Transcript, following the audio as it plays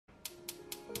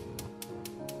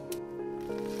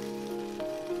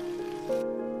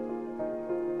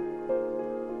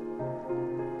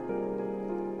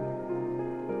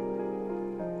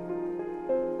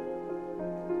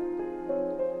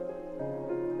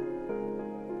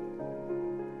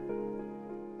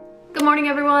Good morning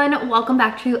everyone, welcome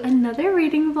back to another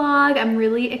reading vlog. I'm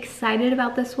really excited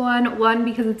about this one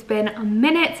because it's been a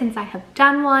minute since I have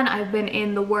done one. I've been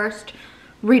in the worst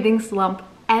reading slump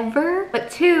ever. But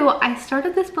two, I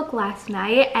started this book last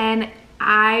night and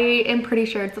I am pretty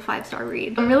sure it's a 5-star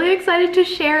read. I'm really excited to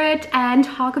share it and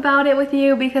talk about it with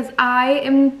you because I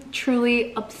am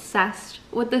truly obsessed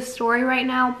with this story right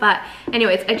now. But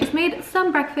anyways, I just made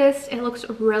some breakfast. It looks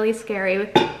really scary,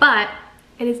 but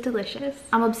it is delicious.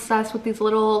 I'm obsessed with these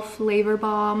little flavor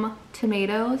bomb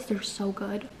tomatoes. They're so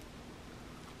good.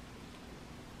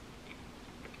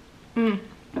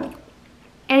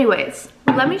 Anyways,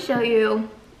 let me show you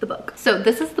the book. So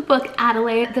this is the book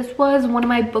Adelaide. This was one of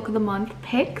my book of the month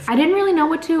picks. I didn't really know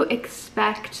what to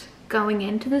expect going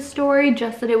into this story,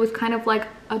 just that it was kind of like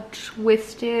a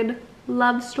twisted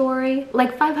love story,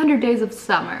 like 500 Days of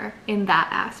Summer in that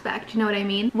aspect, you know what I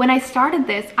mean? When I started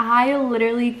this, I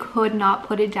literally could not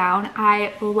put it down.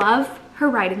 I love her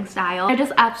writing style. I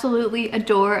just absolutely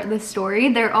adore this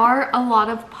story. There are a lot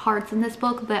of parts in this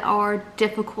book that are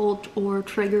difficult or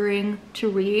triggering to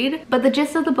read, but the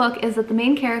gist of the book is that the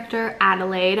main character,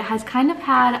 Adelaide, has kind of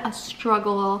had a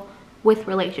struggle with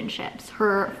relationships.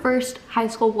 Her first high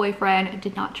school boyfriend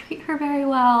did not treat her very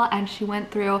well, and she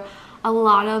went through a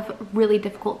lot of really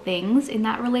difficult things in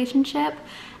that relationship.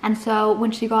 And so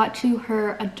when she got to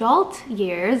her adult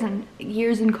years and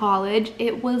years in college,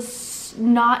 it was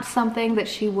not something that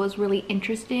she was really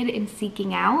interested in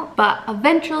seeking out. But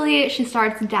eventually she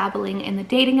starts dabbling in the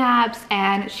dating apps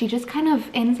and she just kind of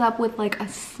ends up with like a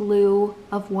slew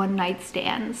of one-night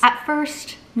stands. At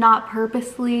first, not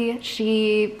purposely,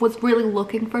 she was really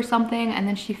looking for something, and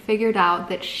then she figured out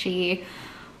that she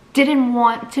didn't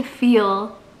want to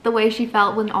feel the way she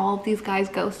felt when all of these guys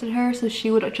ghosted her, so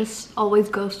she would just always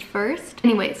ghost first.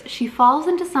 Anyways, she falls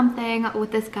into something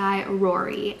with this guy,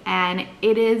 Rory, and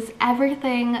it is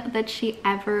everything that she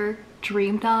ever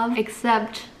dreamed of,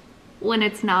 except when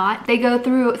it's not. They go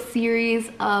through a series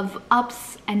of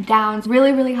ups and downs,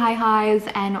 really high highs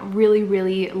and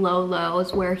really low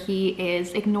lows, where he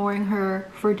is ignoring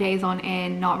her for days on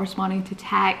end, not responding to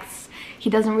texts. He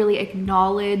doesn't really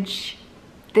acknowledge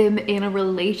them in a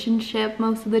relationship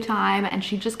most of the time, and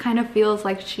she just kind of feels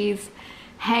like she's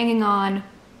hanging on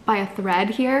by a thread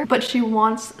here, but she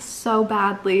wants so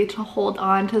badly to hold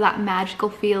on to that magical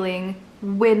feeling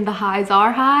when the highs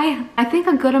are high. I think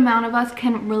a good amount of us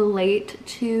can relate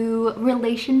to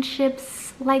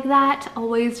relationships like that,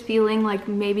 always feeling like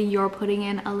maybe you're putting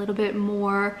in a little bit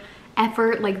more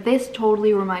effort. Like this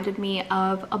totally reminded me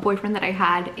of a boyfriend that I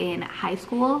had in high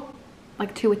school,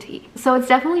 like to a T. So it's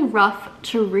definitely rough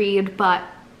to read, but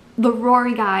the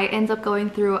Rory guy ends up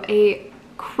going through a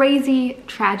crazy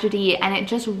tragedy and it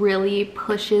just really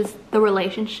pushes the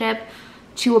relationship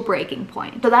to a breaking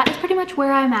point. So that is pretty much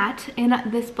where I'm at in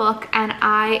this book, and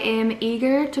I am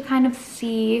eager to kind of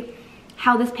see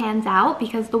how this pans out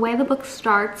because the way the book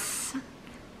starts,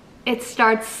 it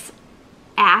starts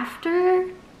after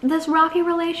this rocky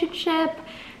relationship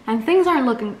and things aren't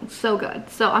looking so good.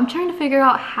 So I'm trying to figure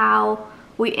out how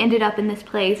we ended up in this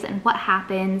place and what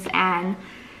happens. And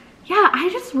yeah, I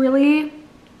just really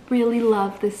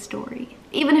love this story.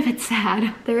 Even if it's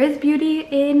sad, there is beauty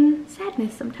in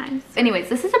sadness sometimes. Anyways,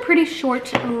 this is a pretty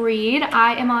short read.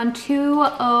 I am on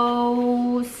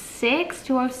 206,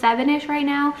 207-ish right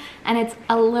now, and it's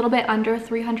a little bit under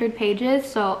 300 pages,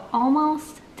 so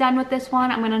almost done with this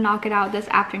one. I'm gonna knock it out this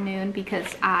afternoon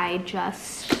because I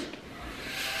just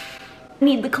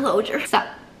need the closure. So,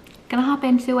 gonna hop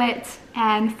into it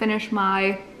and finish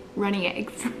my runny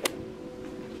eggs.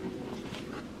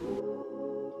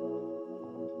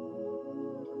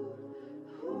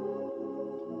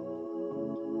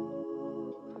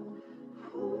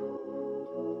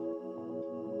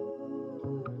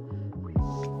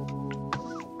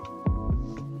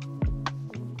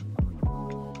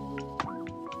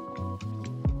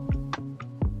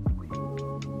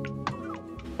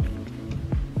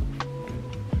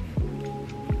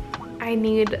 I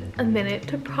need a minute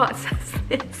to process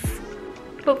this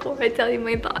before I tell you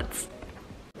my thoughts.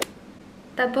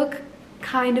 That book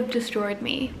kind of destroyed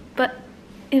me, but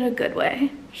in a good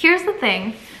way. Here's the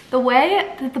thing, the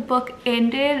way that the book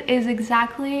ended is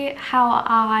exactly how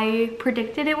I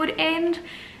predicted it would end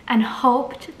and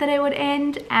hoped that it would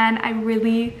end, and I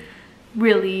really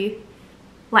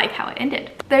like how it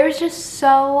ended. There's just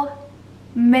so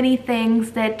many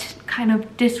things that kind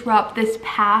of disrupt this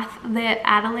path that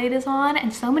Adelaide is on,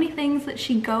 and so many things that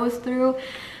she goes through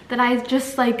that I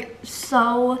just like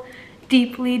so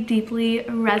deeply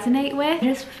resonate with. I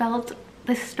just felt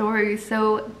this story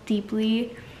so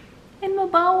deeply in my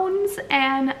bones,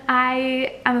 and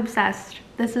I am obsessed.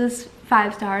 This is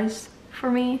 5 stars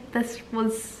for me. This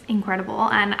was incredible,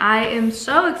 and I am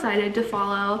so excited to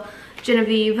follow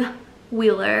Genevieve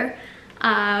Wheeler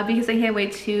because I can't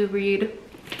wait to read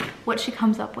what she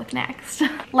comes up with next.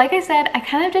 Like I said, I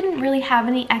kind of didn't really have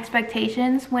any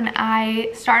expectations when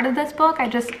I started this book.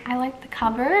 I liked the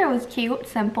cover. It was cute,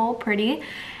 simple, pretty,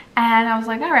 and I was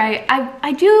like, all right.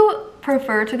 I do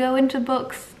prefer to go into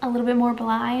books a little bit more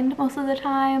blind most of the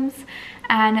times,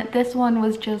 and this one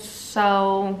was just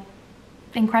so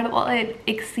incredible. It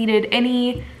exceeded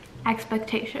any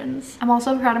expectations. I'm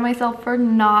also proud of myself for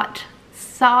not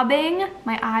sobbing.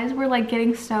 My eyes were like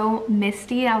getting so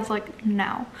misty. I was like,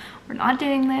 no, we're not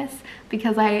doing this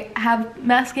because I have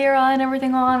mascara and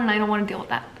everything on and I don't want to deal with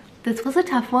that. This was a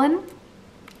tough one,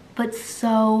 but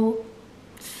so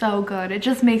good. It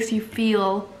just makes you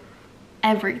feel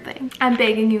everything. I'm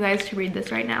begging you guys to read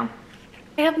this right now.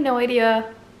 I have no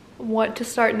idea what to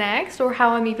start next or how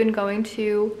I'm even going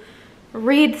to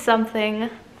read something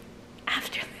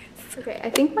after this. Okay, I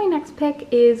think my next pick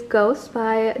is Ghost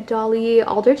by Dolly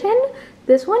Alderton.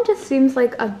 This one just seems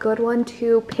like a good one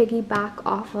to piggyback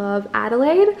off of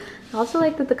Adelaide. I also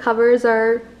like that the covers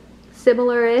are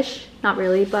similar-ish, not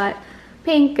really, but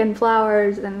pink and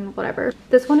flowers and whatever.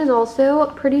 This one is also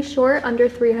pretty short, under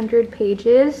 300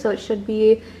 pages, so it should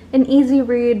be an easy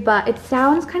read, but it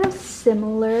sounds kind of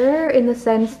similar in the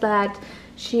sense that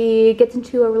she gets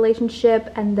into a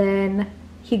relationship and then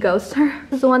he ghosts her.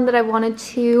 This is the one that I wanted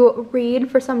to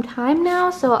read for some time now,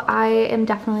 so I am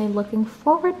definitely looking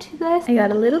forward to this. I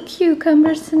got a little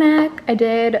cucumber snack. I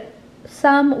did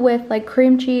some with like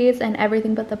cream cheese and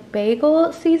everything but the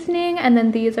bagel seasoning, and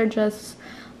then these are just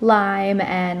lime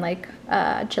and like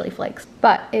chili flakes.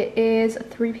 But it is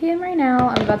 3 p.m. right now.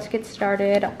 I'm about to get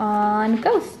started on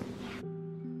Ghost.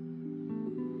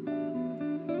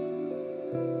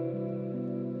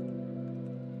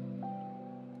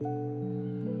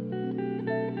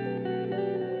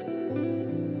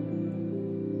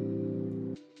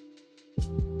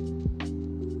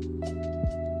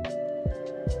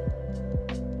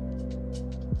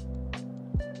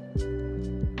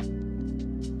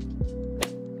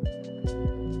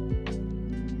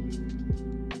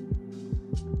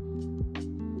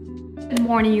 Good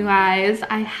morning, you guys.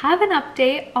 I have an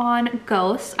update on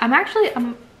Ghost. I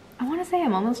want to say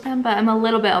I'm almost done, but I'm a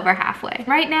little bit over halfway.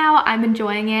 Right now, I'm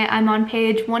enjoying it. I'm on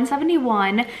page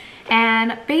 171,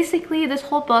 and basically this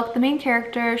whole book, the main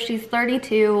character, she's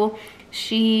 32.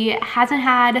 She hasn't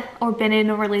had or been in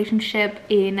a relationship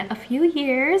in a few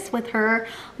years with her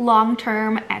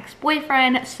long-term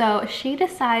ex-boyfriend, so she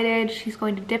decided she's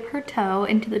going to dip her toe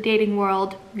into the dating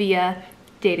world via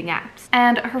dating apps.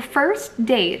 And her first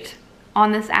date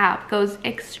on this app goes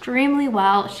extremely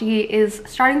well. She is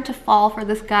starting to fall for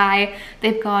this guy.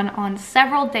 They've gone on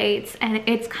several dates and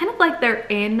it's kind of like they're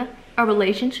in a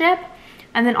relationship,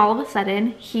 and then all of a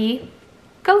sudden he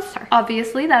ghosts her.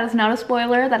 Obviously that is not a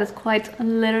spoiler, that is quite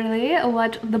literally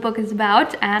what the book is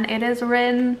about, and it is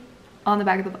written on the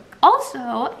back of the book.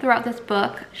 Also, throughout this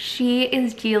book, she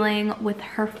is dealing with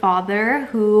her father,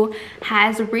 who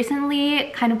has recently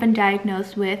kind of been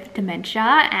diagnosed with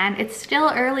dementia, and it's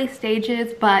still early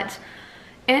stages, but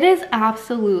it is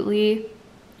absolutely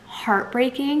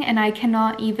heartbreaking, and I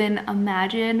cannot even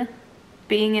imagine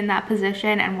being in that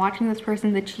position and watching this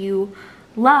person that you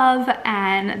love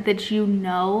and that you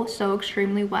know so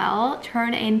extremely well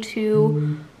turn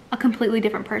into a completely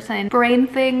different person. Brain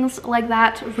things like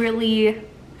that really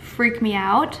freak me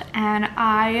out, and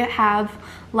I have,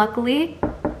 luckily,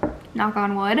 knock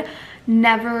on wood,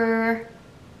 never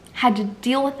had to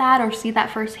deal with that or see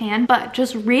that firsthand, but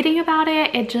just reading about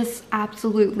it, it just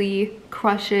absolutely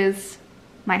crushes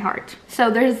my heart. So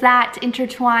there's that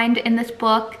intertwined in this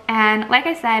book, and like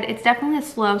I said, it's definitely a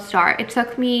slow start. It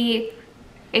took me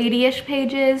 80-ish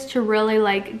pages to really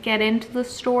like get into the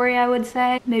story, I would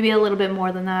say. Maybe a little bit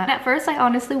more than that. At first, I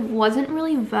honestly wasn't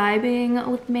really vibing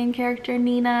with the main character,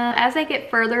 Nina. As I get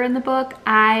further in the book,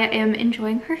 I am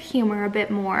enjoying her humor a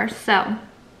bit more. So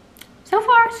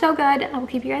far, so good. I will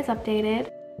keep you guys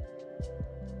updated.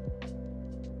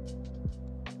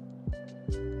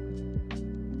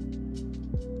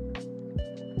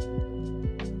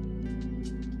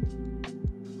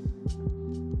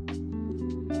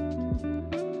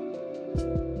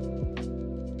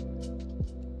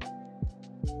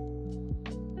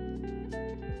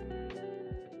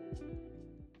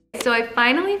 So I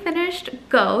finally finished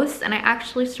Ghost, and I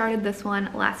actually started this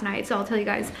one last night, so I'll tell you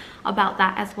guys about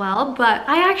that as well. But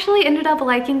I actually ended up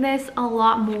liking this a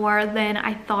lot more than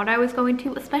I thought I was going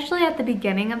to, especially at the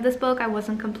beginning of this book. I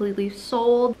wasn't completely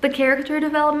sold. The character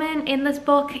development in this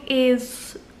book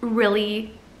is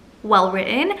really well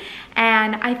written,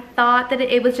 and I thought that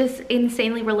it was just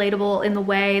insanely relatable in the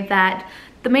way that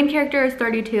the main character is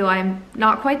 32. I'm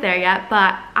not quite there yet,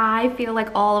 but I feel like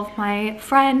all of my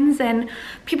friends and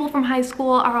people from high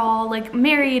school are all like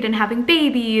married and having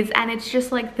babies, and it's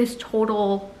just like this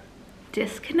total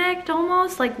disconnect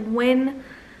almost. Like when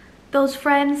those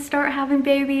friends start having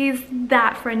babies,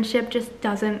 that friendship just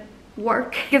doesn't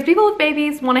work, because people with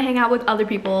babies want to hang out with other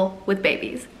people with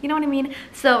babies, you know what I mean?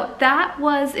 So that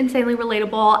was insanely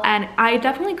relatable, and I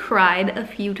definitely cried a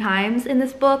few times in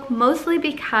this book, mostly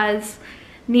because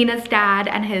Nina's dad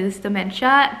and his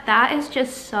dementia, that is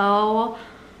just so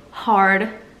hard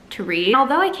to read.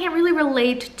 Although I can't really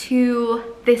relate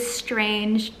to this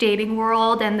strange dating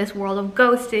world and this world of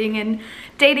ghosting and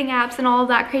dating apps and all of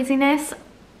that craziness,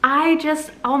 I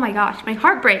just, oh my gosh, my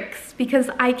heart breaks, because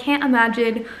I can't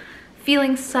imagine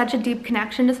feeling such a deep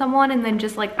connection to someone and then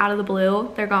just like out of the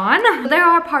blue, they're gone. There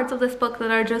are parts of this book that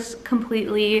are just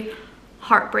completely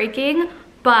heartbreaking,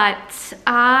 but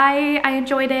I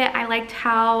enjoyed it. I liked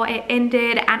how it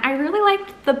ended, and I really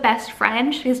liked the best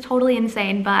friend. She's totally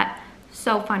insane, but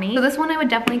so funny. So this one I would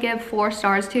definitely give 4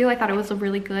 stars to. I thought it was a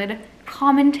really good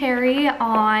commentary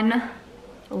on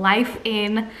life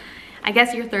in, I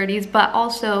guess, your 30s, but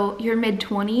also your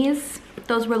mid-20s,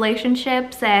 those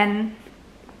relationships, and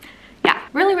yeah,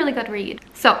 really good read.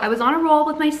 So I was on a roll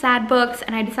with my sad books,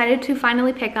 and I decided to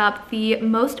finally pick up The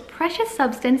Most Precious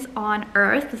Substance on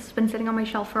Earth. This has been sitting on my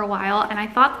shelf for a while, and I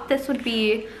thought that this would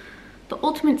be the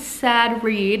ultimate sad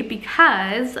read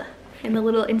because in the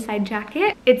little inside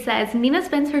jacket, it says, Nina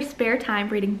spends her spare time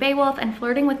reading Beowulf and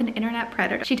flirting with an internet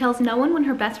predator. She tells no one when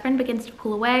her best friend begins to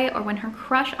pull away or when her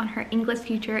crush on her English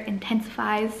teacher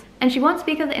intensifies. And she won't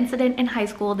speak of the incident in high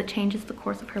school that changes the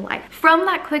course of her life. From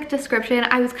that quick description,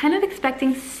 I was kind of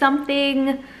expecting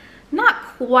something not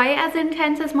quite as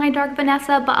intense as My Dark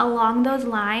Vanessa, but along those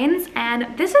lines.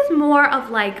 And this is more of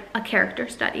like a character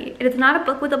study. It is not a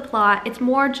book with a plot. It's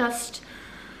more just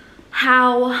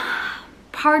how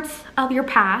parts of your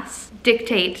past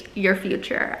dictate your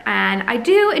future, and I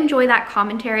do enjoy that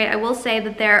commentary. I will say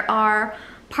that there are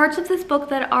parts of this book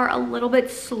that are a little bit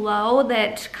slow,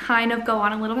 that kind of go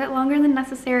on a little bit longer than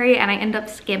necessary, and I end up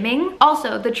skimming.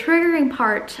 Also, the triggering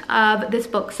part of this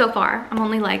book so far, I'm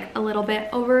only like a little bit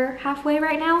over halfway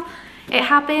right now, it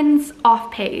happens off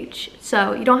page,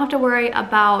 so you don't have to worry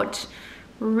about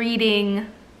reading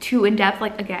too in-depth,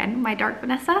 like again, My Dark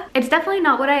Vanessa. It's definitely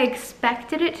not what I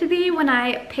expected it to be when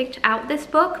I picked out this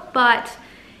book, but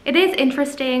it is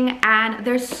interesting, and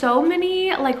there's so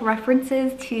many like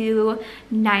references to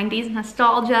 90s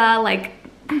nostalgia, like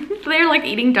they're like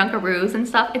eating Dunkaroos and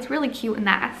stuff. It's really cute in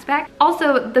that aspect.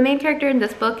 Also, the main character in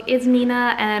this book is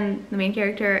Nina, and the main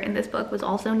character in this book was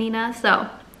also Nina, so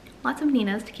lots of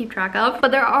Ninas to keep track of.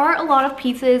 But there are a lot of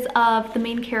pieces of the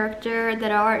main character that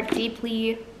are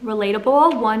deeply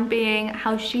relatable. One being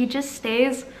how she just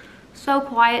stays so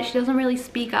quiet. She doesn't really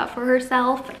speak up for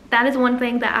herself. That is one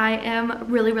thing that I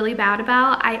am really bad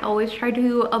about. I always try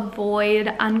to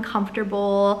avoid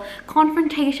uncomfortable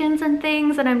confrontations and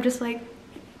things, and I'm just like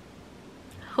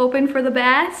hoping for the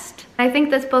best. I think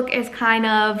this book is kind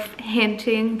of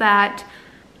hinting that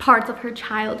parts of her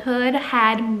childhood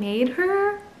had made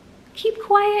her keep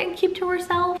quiet and keep to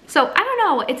herself. So I don't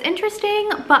know, it's interesting,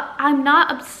 but I'm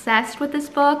not obsessed with this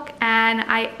book, and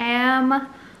I am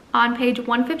on page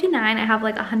 159. I have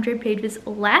like 100 pages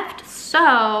left,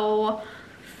 so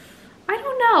I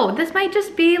don't know. This might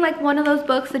just be like one of those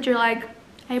books that you're like,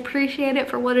 I appreciate it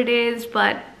for what it is,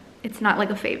 but it's not like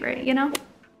a favorite, you know?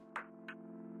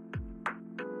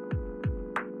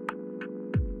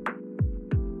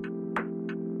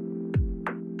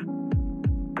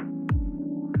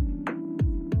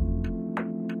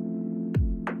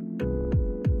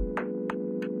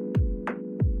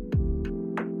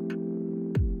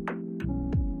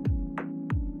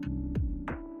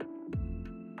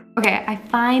 Okay, I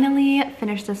finally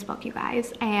finished this book, you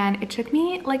guys, and it took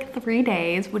me like 3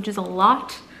 days, which is a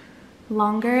lot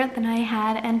longer than I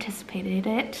had anticipated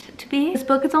it to be. This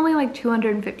book is only like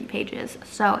 250 pages,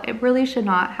 so it really should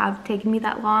not have taken me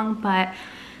that long, but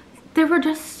there were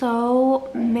just so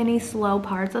many slow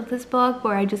parts of this book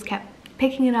where I just kept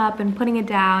picking it up and putting it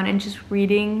down and just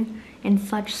reading in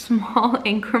such small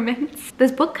increments.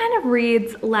 This book kind of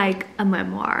reads like a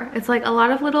memoir. It's like a lot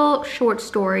of little short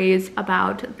stories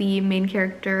about the main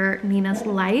character Nina's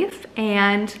life,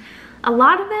 and a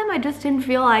lot of them I just didn't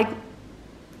feel like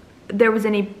there was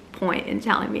any point in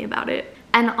telling me about it.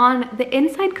 And on the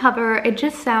inside cover, it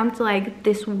just sounds like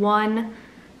this one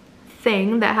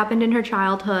thing that happened in her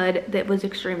childhood that was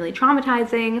extremely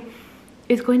traumatizing.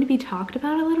 is going to be talked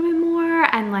about a little bit more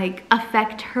and like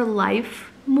affect her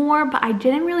life more, but I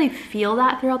didn't really feel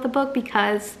that throughout the book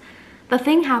because the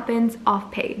thing happens off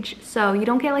page. So you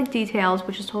don't get like details,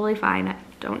 which is totally fine. I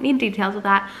don't need details of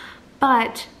that,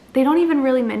 but they don't even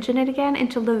really mention it again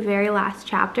until the very last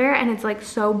chapter, and it's like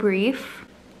so brief.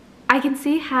 I can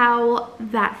see how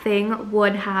that thing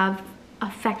would have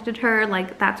affected her,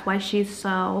 like that's why she's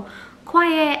so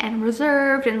quiet and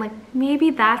reserved, and like maybe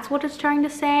that's what it's trying to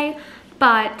say,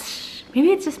 but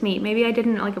maybe it's just me. Maybe I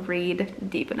didn't like read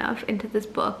deep enough into this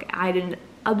book. I didn't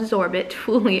absorb it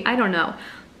fully. I don't know,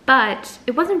 but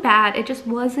it wasn't bad. It just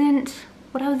wasn't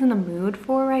what I was in the mood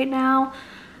for right now.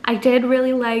 I did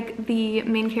really like the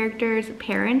main character's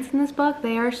parents in this book.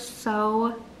 They are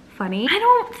so funny. I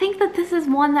don't think that this is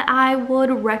one that I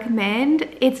would recommend.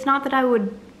 It's not that I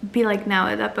would be like,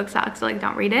 no, that book sucks, so like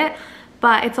don't read it.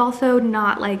 But it's also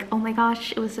not like, oh my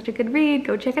gosh, it was such a good read,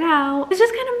 go check it out. It's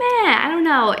just kind of meh, I don't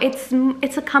know.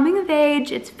 It's a coming of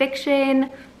age, it's fiction.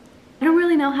 I don't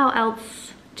really know how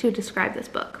else to describe this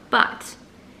book, but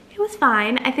it was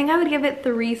fine. I think I would give it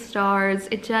 3 stars.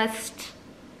 It just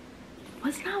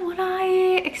was not what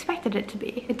I expected it to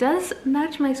be. It does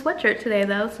match my sweatshirt today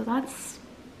though, so that's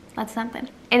something.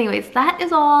 Anyways, that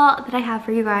is all that I have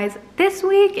for you guys this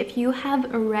week. If you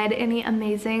have read any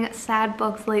amazing sad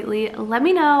books lately, let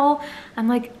me know. I'm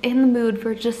like in the mood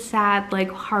for just sad, like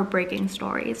heartbreaking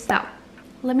stories. So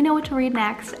let me know what to read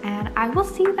next, and I will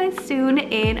see you guys soon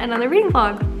in another reading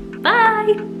vlog.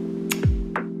 Bye!